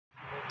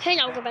Hey,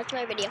 now go back to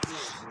my video.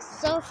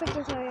 So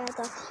freaking sorry I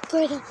thought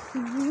to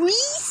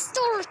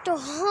restart the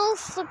whole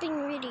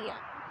flipping video.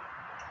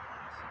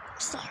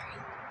 Sorry.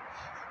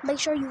 Make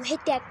sure you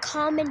hit that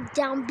comment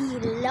down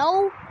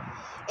below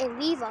and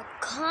leave a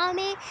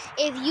comment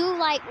if you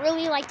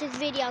really like this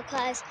video,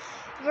 cause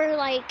we're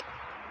like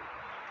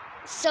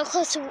so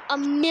close to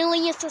 1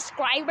 million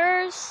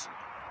subscribers.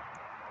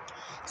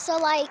 So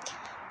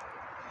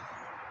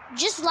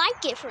just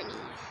like it for me.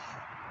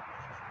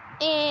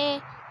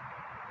 And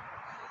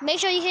make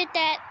sure you hit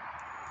that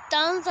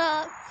thumbs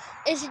up.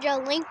 It's the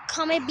link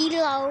comment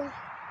below.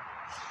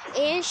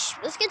 And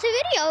let's get to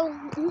the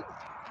video.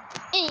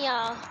 And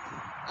y'all,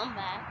 I'm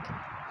back.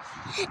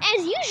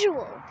 As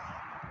usual.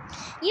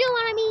 You know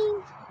what I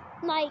mean?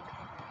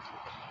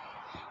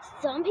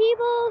 Some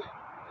people,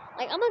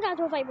 I'm gonna get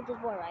into a fight with this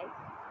boy, right?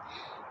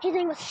 His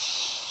name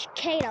was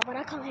Kato, but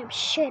I call him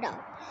Shadow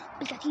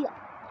because he's a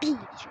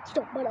bitch.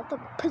 So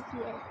motherfucking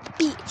pussy ass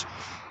bitch.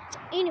 So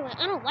anyway,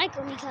 I don't like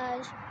him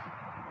because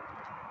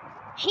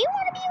he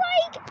wanna be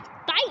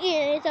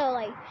fighting.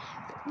 So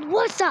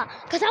what's up?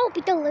 Cause I will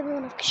beat the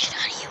living shit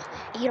out of you.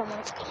 And you don't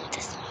want to go with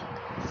this one.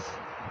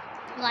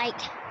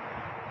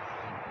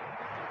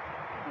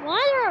 Why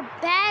is there a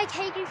bag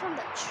hanging from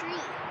the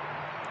tree?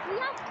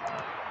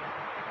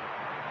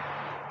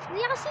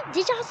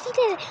 Did y'all see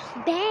that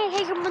bag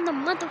hanging from the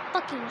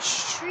motherfucking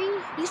tree?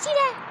 You see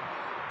that?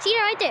 See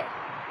that right there?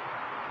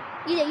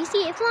 You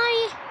see it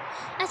flying?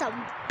 That's a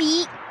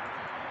big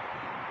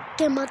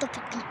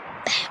motherfucking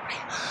bag,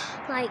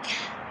 right?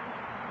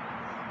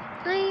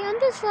 I'm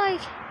just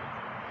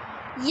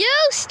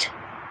used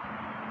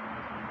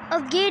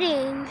of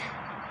getting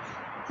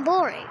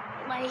boring.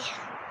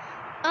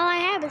 All I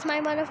have is my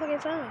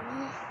motherfucking phone.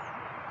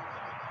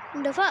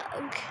 The fuck?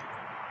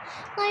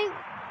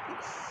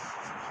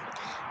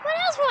 What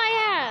else do I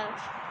have?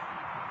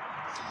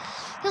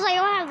 Cause I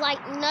don't have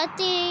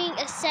nothing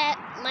except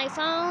my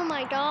phone,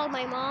 my dog,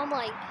 my mom,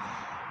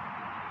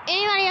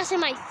 anybody else in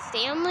my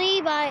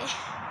family, but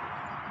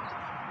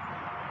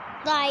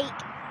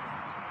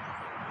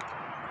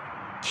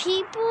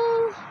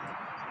people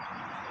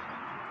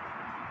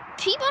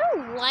I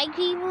don't like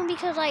people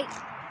because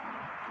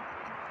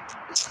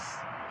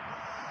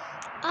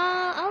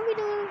I'll be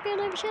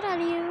doing shit out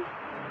of you.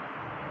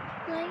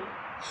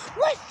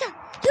 What's up?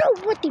 You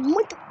don't want the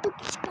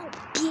motherfucking spot,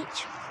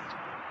 bitch.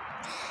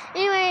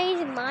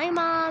 Anyways, my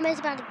mom is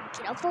about to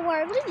get up for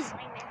work. Look at these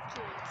lame ass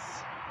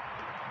kids.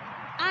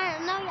 I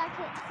don't know, y'all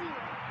can't see them.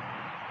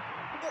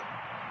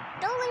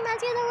 Those lame ass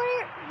kids over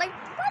there,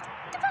 what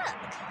the fuck?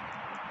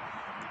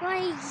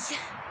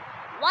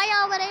 Why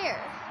y'all over there?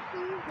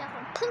 Y'all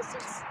some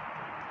pussies.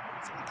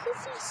 Some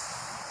pussies.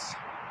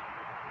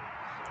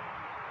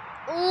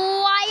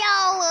 Why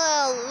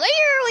y'all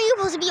literally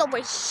supposed to be over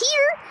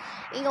here?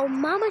 And your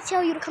mama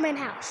tell you to come in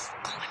the house.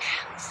 Come in the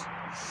house.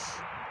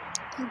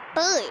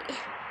 But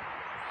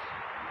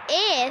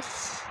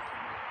if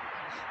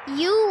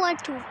you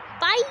want to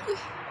fight,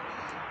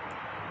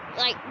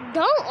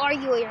 don't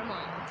argue with your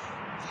mom.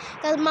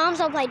 Because moms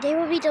don't they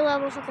will be the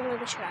level fucking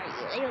living shit out of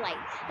you. They will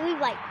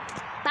be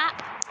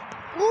bop.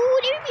 Ooh,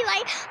 they would be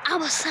I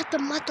will slap the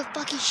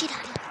motherfucking shit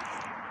out of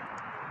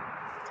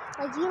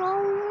you. You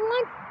don't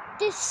want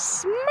this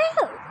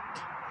smoke.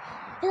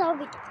 And I'll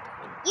be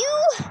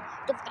you,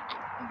 the guy.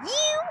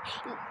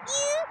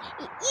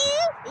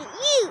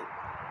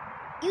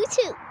 You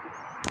too.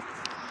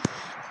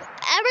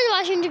 Everyone's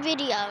watching the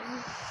video.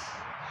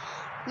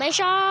 Make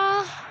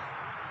sure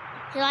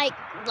like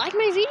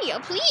my video,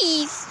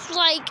 please.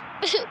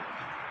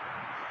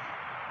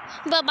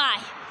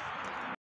 Bye-bye.